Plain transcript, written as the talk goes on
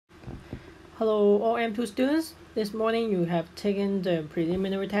Hello, all M2 students. This morning you have taken the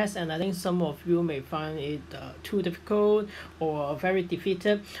preliminary test, and I think some of you may find it too difficult or very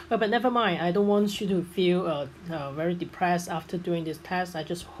defeated. But never mind, I don't want you to feel very depressed after doing this test. I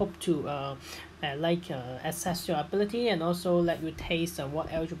just hope to assess your ability and also let you taste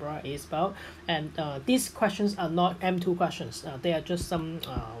what algebra is about. And these questions are not M2 questions. They are just some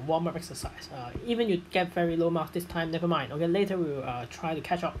warm-up exercise. Even you get very low marks this time, never mind. Okay, later we will try to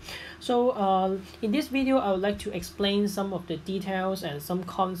catch up. So in this video, I would like to explain some of the details and some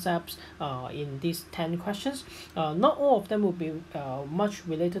concepts in these 10 questions. Not all of them will be much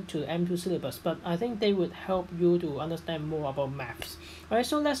related to the M2 syllabus, but I think they would help you to understand more about maths. Alright,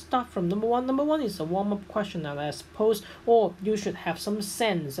 so let's start from number one. Number one is a warm-up question, and I suppose or you should have some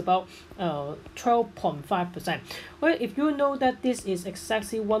sense about 12.5%. Well, if you know that this is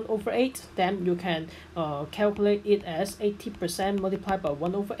exactly 1/8, then you can calculate it as 80% multiplied by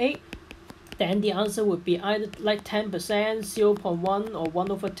 1/8. Then the answer would be either like 10%, 0.1, or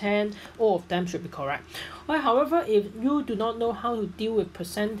 1/10. All of them should be correct. Well, however, if you do not know how to deal with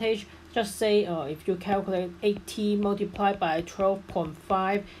percentage, just say if you calculate 80 multiplied by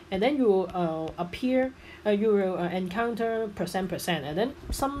 12.5, and then you will encounter percent, and then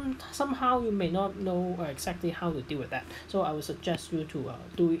somehow you may not know exactly how to deal with that. So I would suggest you to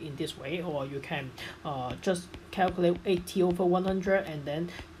do it in this way, or you can just calculate 80 over 100 and then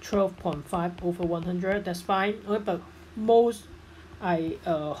 12.5 over 100. That's fine. But most I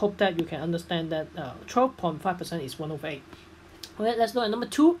hope that you can understand that 12.5% is 1/8. Okay, let's look at number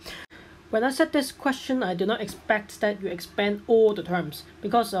two. When I said this question, I do not expect that you expand all the terms,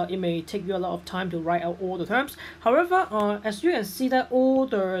 because it may take you a lot of time to write out all the terms. However, as you can see that all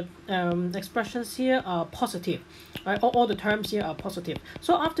the expressions here are positive, right? All the terms here are positive.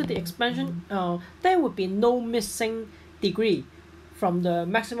 So after the expansion, there would be no missing degree from the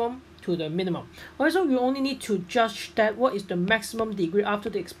maximum to the minimum. Also, you only need to judge that what is the maximum degree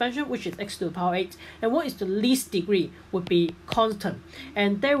after the expansion, which is x to the power 8, and what is the least degree would be constant,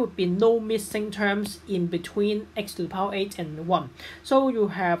 and there would be no missing terms in between x to the power 8 and 1. So you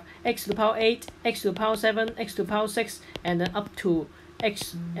have x to the power 8, x to the power 7, x to the power 6, and then up to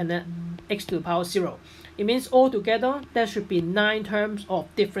x, and then x to the power 0. It means altogether there should be 9 terms of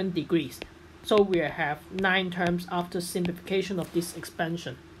different degrees. So we have 9 terms after simplification of this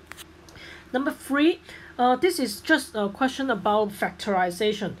expansion. Number three, this is just a question about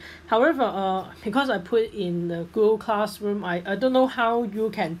factorization. However, because I put in the Google Classroom, I don't know how you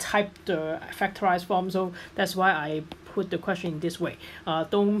can type the factorized form, so that's why I put the question in this way.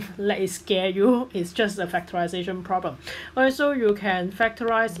 Don't let it scare you. It's just a factorization problem. Also, you can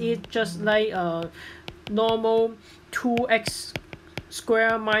factorize it just like normal 2x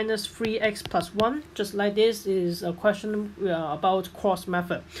square minus 3x plus 1, just like this is a question about cross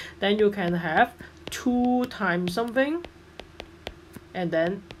method. Then you can have 2 times something and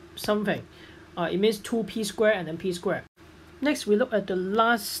then something. It means 2p squared and then p squared. Next, we look at the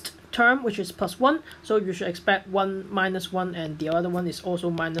last term, which is plus 1. So you should expect 1 minus 1, and the other one is also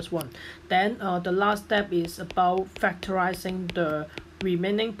minus 1. Then the last step is about factorizing the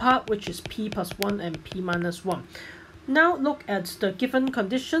remaining part, which is p plus 1 and p minus 1. Now look at the given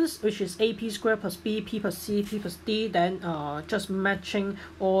conditions, which is ap squared plus b, p plus c, p plus d. Then just matching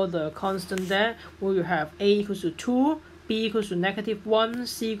all the constant there, where you have a equals to 2, b equals to -1,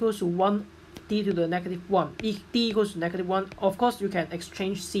 c equals to 1, d to the -1, d equals to -1. Of course, you can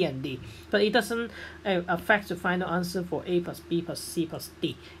exchange c and d, but it doesn't affect the final answer for a plus b plus c plus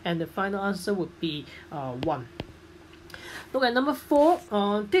d, and the final answer would be 1. Look at number 4.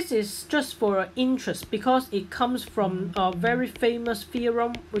 This is just for interest because it comes from a very famous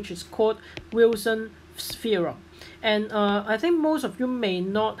theorem, which is called Wilson's theorem. And I think most of you may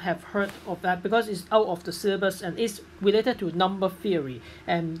not have heard of that because it's out of the syllabus and it's related to number theory,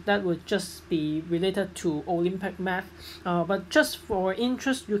 and that would just be related to Olympic math. But just for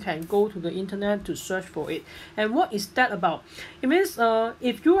interest, you can go to the internet to search for it. And what is that about? It means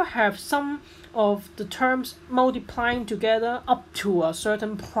if you have some of the terms multiplying together up to a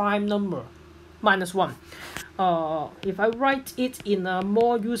certain prime number, -1. If I write it in a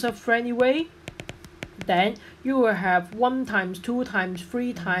more user-friendly way, then you will have 1 times 2 times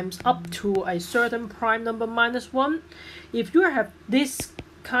 3 times up to a certain prime number -1. If you have this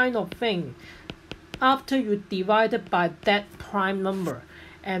kind of thing, after you divide it by that prime number,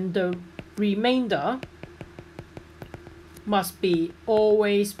 and the remainder must be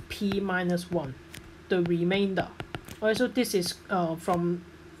always p minus 1. The remainder. Also, this is from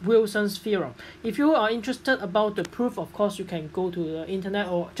Wilson's theorem. If you are interested about the proof, of course you can go to the internet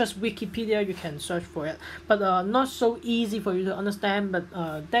or just Wikipedia, you can search for it, but not so easy for you to understand, but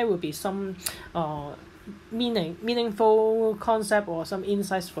there will be some meaningful concept or some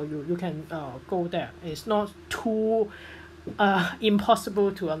insights for you. You can go there. It's not too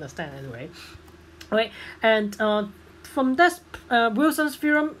impossible to understand anyway. Okay, and from this Wilson's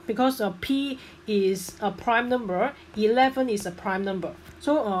theorem, because P is a prime number, 11 is a prime number.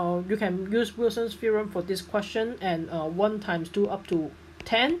 So you can use Wilson's theorem for this question, and 1 times 2 up to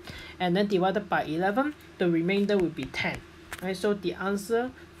 10, and then divided by 11, the remainder will be 10. Right, so the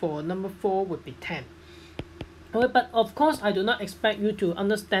answer for number 4 would be 10. Okay, but of course, I do not expect you to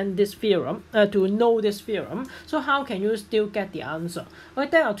understand this theorem, to know this theorem. So how can you still get the answer? Okay,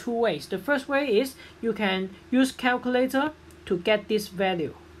 there are 2 ways. The first way is you can use calculator to get this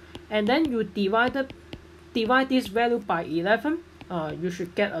value, and then you divide this value by 11. You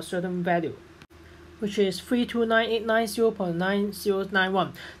should get a certain value, which is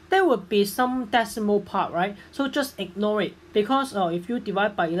 329,890.9091. There would be some decimal part, right? So just ignore it, because if you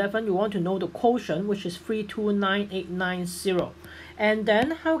divide by 11, you want to know the quotient, which is 329,890. And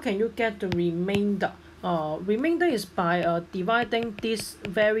then how can you get the remainder? Remainder is by dividing this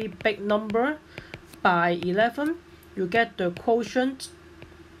very big number by 11. You get the quotient.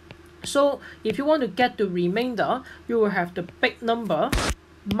 So if you want to get the remainder, you will have the big number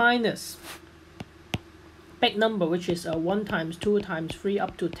minus big number, which is 1 times 2 times 3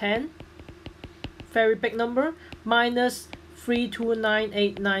 up to 10, very big number, minus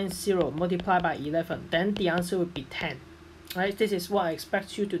 329,890 multiplied by 11. Then the answer would be 10. Right? This is what I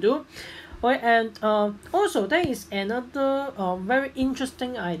expect you to do. Right? And also there is another very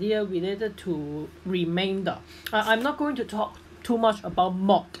interesting idea related to remainder. I'm not going to talk too much about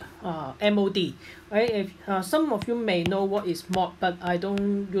mod, MOD. Right? If some of you may know what is mod, but I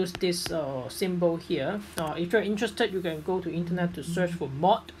don't use this symbol here. If you're interested, you can go to internet to search for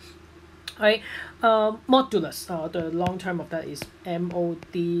mod. Right? Modulus, the long term of that is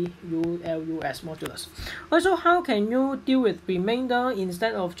MODULUS, modulus. Also, how can you deal with remainder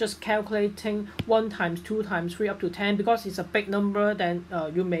instead of just calculating 1 times 2 times 3 up to 10? Because it's a big number, then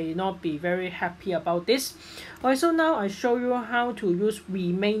you may not be very happy about this. Also, now I show you how to use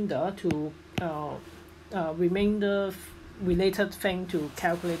remainder to remainder related thing to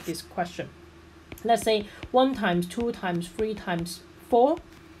calculate this question. Let's say 1 times 2 times 3 times 4.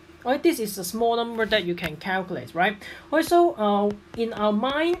 Alright, this is a small number that you can calculate, right? Also, in our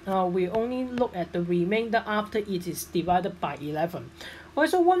mind, we only look at the remainder after it is divided by 11.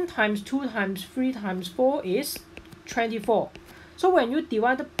 Also, 1 times 2 times 3 times 4 is 24. So when you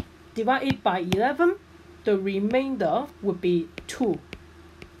divide it by 11, the remainder would be 2.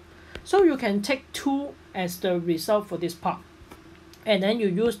 So you can take 2 as the result for this part. And then you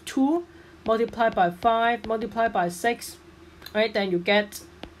use 2 multiplied by 5 multiplied by 6. Right, then you get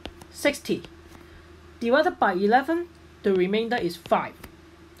 60. Divided by 11, the remainder is 5.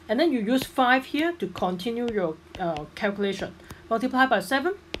 And then you use 5 here to continue your calculation. Multiply by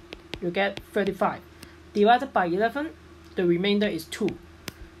 7, you get 35. Divided by 11, the remainder is 2.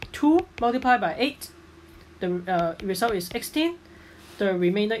 2 multiplied by 8, the result is 16. The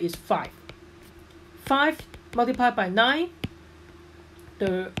remainder is 5. 5 multiplied by 9,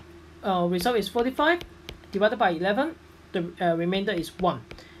 the result is 45. Divided by 11, the remainder is 1.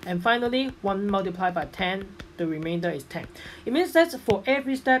 And finally, 1 multiplied by 10, the remainder is 10. It means that for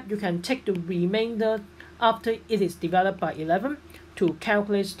every step, you can take the remainder after it is divided by 11 to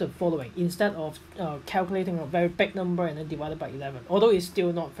calculate the following, instead of calculating a very big number and then divided by 11. Although it's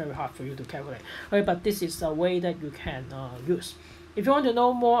still not very hard for you to calculate. Right, but this is a way that you can use. If you want to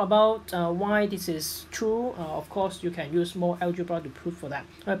know more about why this is true, of course, you can use more algebra to prove for that,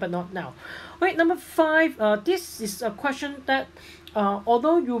 right? But not now. Right, number 5, this is a question that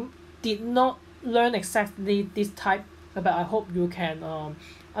although you did not learn exactly this type, but I hope you can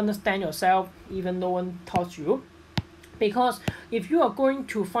understand yourself, even no one taught you. Because if you are going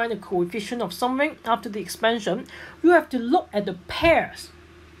to find the coefficient of something after the expansion, you have to look at the pairs,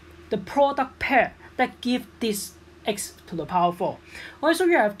 the product pair that give this x to the power 4. Also,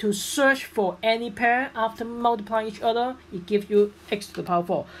 you have to search for any pair after multiplying each other. It gives you x to the power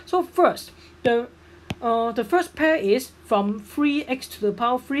 4. So first, the first pair is from 3x to the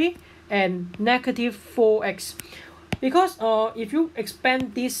power 3 and negative 4x. Because if you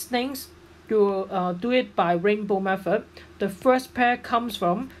expand these things, you do it by rainbow method. The first pair comes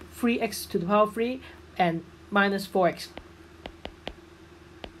from 3x to the power 3 and minus 4x.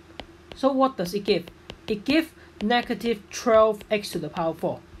 So what does it give? It gives negative 12x to the power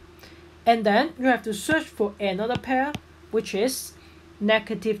 4. And then you have to search for another pair, which is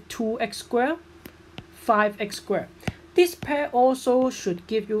negative 2x squared, 5x squared. This pair also should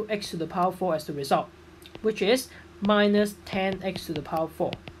give you x to the power 4 as the result, which is minus 10x to the power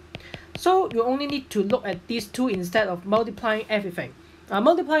 4. So you only need to look at these two instead of multiplying everything.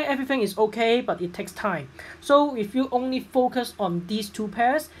 Multiplying everything is okay, but it takes time. So if you only focus on these two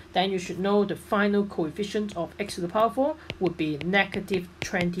pairs, then you should know the final coefficient of x to the power 4 would be negative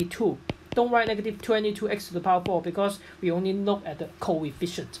 22. Don't write negative 22x to the power 4 because we only look at the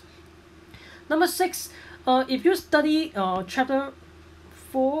coefficient. Number 6, if you study chapter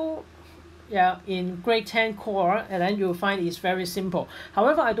 4, in grade 10 core, and then you'll find it's very simple.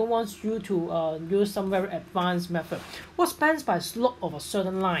 However, I don't want you to use some very advanced method. What's meant by slope of a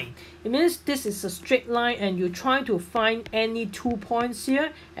certain line? It means this is a straight line and you try to find any 2 points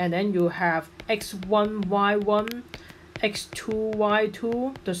here, and then you have x1, y1, x2,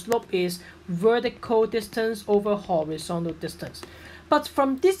 y2. The slope is vertical distance over horizontal distance. But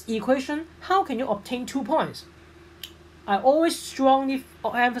from this equation, how can you obtain 2 points? I always strongly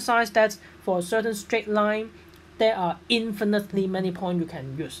emphasize that for a certain straight line, there are infinitely many points you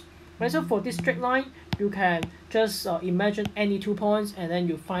can use. Right? So for this straight line, you can just imagine any 2 points and then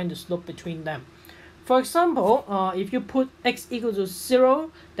you find the slope between them. For example, if you put x equals to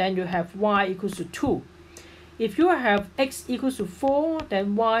 0, then you have y equals to 2. If you have x equals to 4,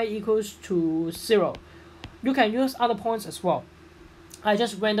 then y equals to 0. You can use other points as well. I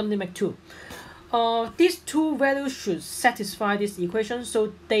just randomly make 2. These two values should satisfy this equation,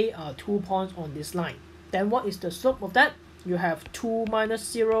 so they are 2 points on this line. Then what is the slope of that? You have 2 minus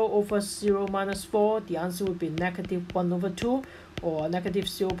 0 over 0 minus 4. The answer would be negative 1 over 2 or negative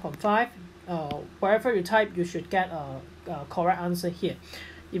 0.5. Wherever you type, you should get a correct answer here.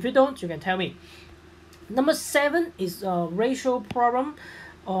 If you don't, you can tell me. Number 7 is a ratio problem.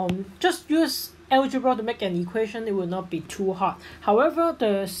 Just use algebra to make an equation, it will not be too hard. However,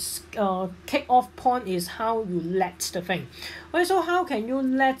 the kick-off point is how you let the thing. Okay, so how can you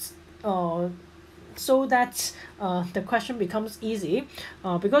let so that the question becomes easy?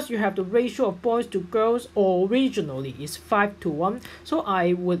 Because you have the ratio of boys to girls originally is 5:1, so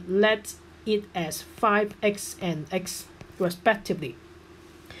I would let it as 5x and x respectively.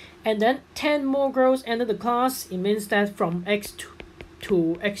 And then 10 more girls enter the class. It means that from x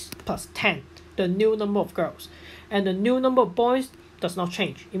to x plus 10, the new number of girls, and the new number of boys does not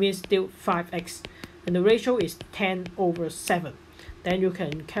change. It means still 5x, and the ratio is 10 over 7. Then you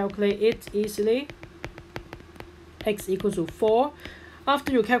can calculate it easily. X equals to 4.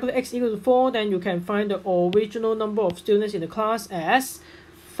 After you calculate x equals to 4, then you can find the original number of students in the class as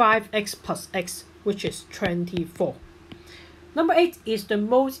 5x plus x, which is 24. Number 8 is the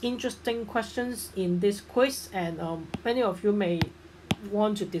most interesting questions in this quiz, and many of you may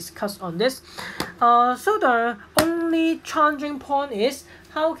want to discuss on this. So the only challenging point is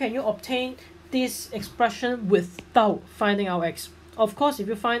how can you obtain this expression without finding out x? Of course, if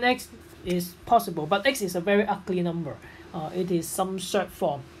you find x, is possible, but x is a very ugly number. It is some short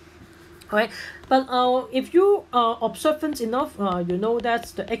form. Alright, but if you are observant enough, you know that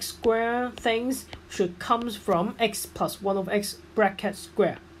the x square things should come from x plus 1 over x bracket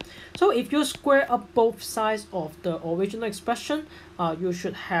square. So if you square up both sides of the original expression, you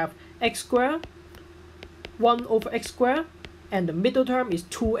should have x squared, 1 over x squared, and the middle term is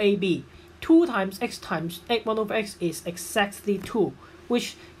 2ab. 2 times x times 1 over x is exactly 2,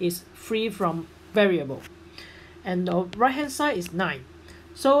 which is free from variable. And the right hand side is 9.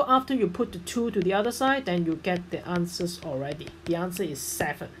 So after you put the 2 to the other side, then you get the answers already. The answer is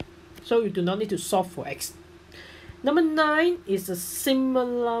 7. So you do not need to solve for x. Number 9 is a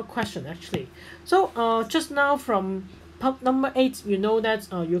similar question actually. So just now from number 8, you know that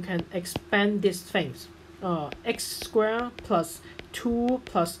you can expand these things. X squared plus 2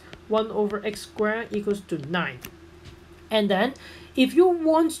 plus 1 over x squared equals to 9. And then if you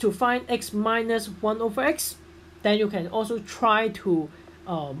want to find x minus 1 over x, then you can also try to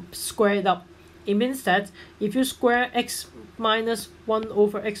square it up. It means that if you square x minus 1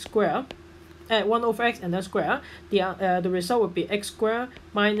 over x squared, 1 over x and then square, the result would be x squared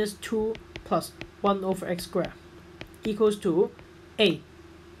minus 2 plus 1 over x squared equals to 8,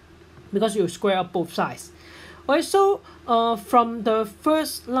 because you square up both sides. Alright, so from the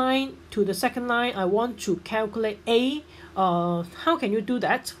first line to the second line, I want to calculate a. How can you do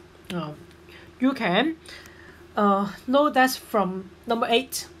that? You can know that from number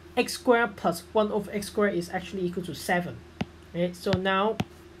 8, x squared plus 1 over x squared is actually equal to 7. Okay, so now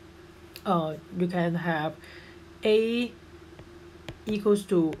you can have a equals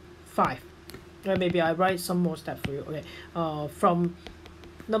to 5. Maybe I write some more steps for you. Okay, from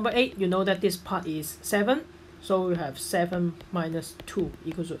number 8, you know that this part is 7. So we have 7 minus 2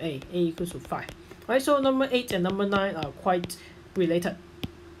 equals to A equals to 5. Right, so number 8 and number 9 are quite related.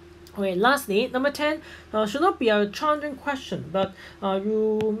 Okay, lastly, number 10 should not be a challenging question, but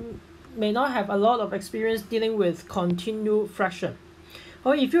you may not have a lot of experience dealing with continued fraction.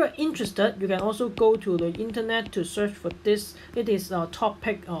 Or if you are interested, you can also go to the internet to search for this. It is a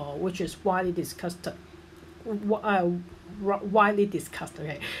topic which is widely discussed.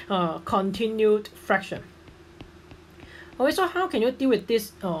 Okay, continued fraction. Okay, so how can you deal with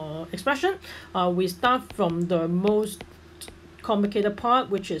this expression? We start from the most complicated part,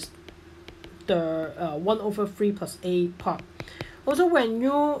 which is the 1 over 3 plus a part. Also, when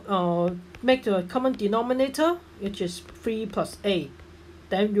you make the common denominator, which is 3 plus a,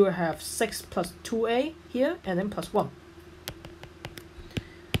 then you have 6 plus 2a here, and then plus 1.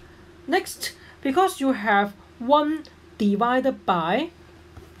 Next, because you have 1 divided by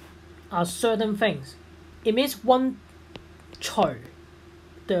certain things, it means 1 除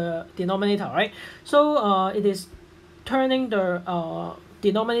the denominator, right? So it is turning the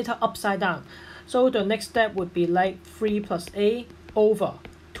denominator upside down. So the next step would be like 3 plus a over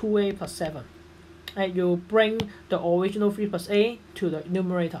 2a plus 7. And you bring the original 3 plus a to the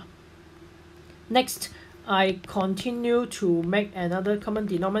numerator. Next, I continue to make another common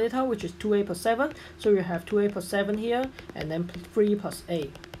denominator, which is 2a plus 7. So you have 2a plus 7 here, and then 3 plus a.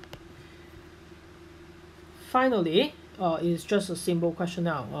 Finally, it's just a simple question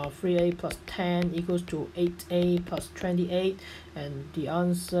now. 3a plus 10 equals to 8a plus 28, and the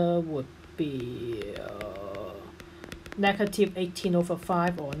answer would be negative 18 over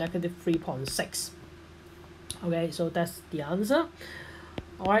 5 or negative 3.6. Okay, so that's the answer.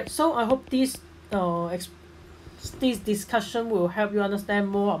 Alright, so I hope this discussion will help you understand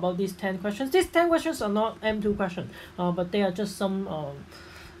more about these 10 questions. These 10 questions are not M2 questions, but they are just some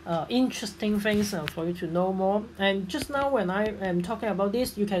interesting things for you to know more. And just now when I am talking about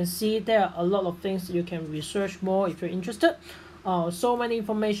this, you can see there are a lot of things you can research more if you're interested. So many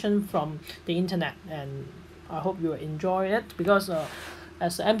information from the internet, and I hope you enjoy it, because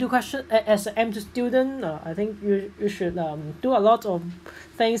as an M2 student, I think you should do a lot of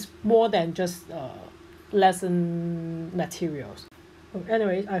things more than just lesson materials.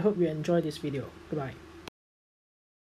 Anyways, I hope you enjoy this video. Goodbye.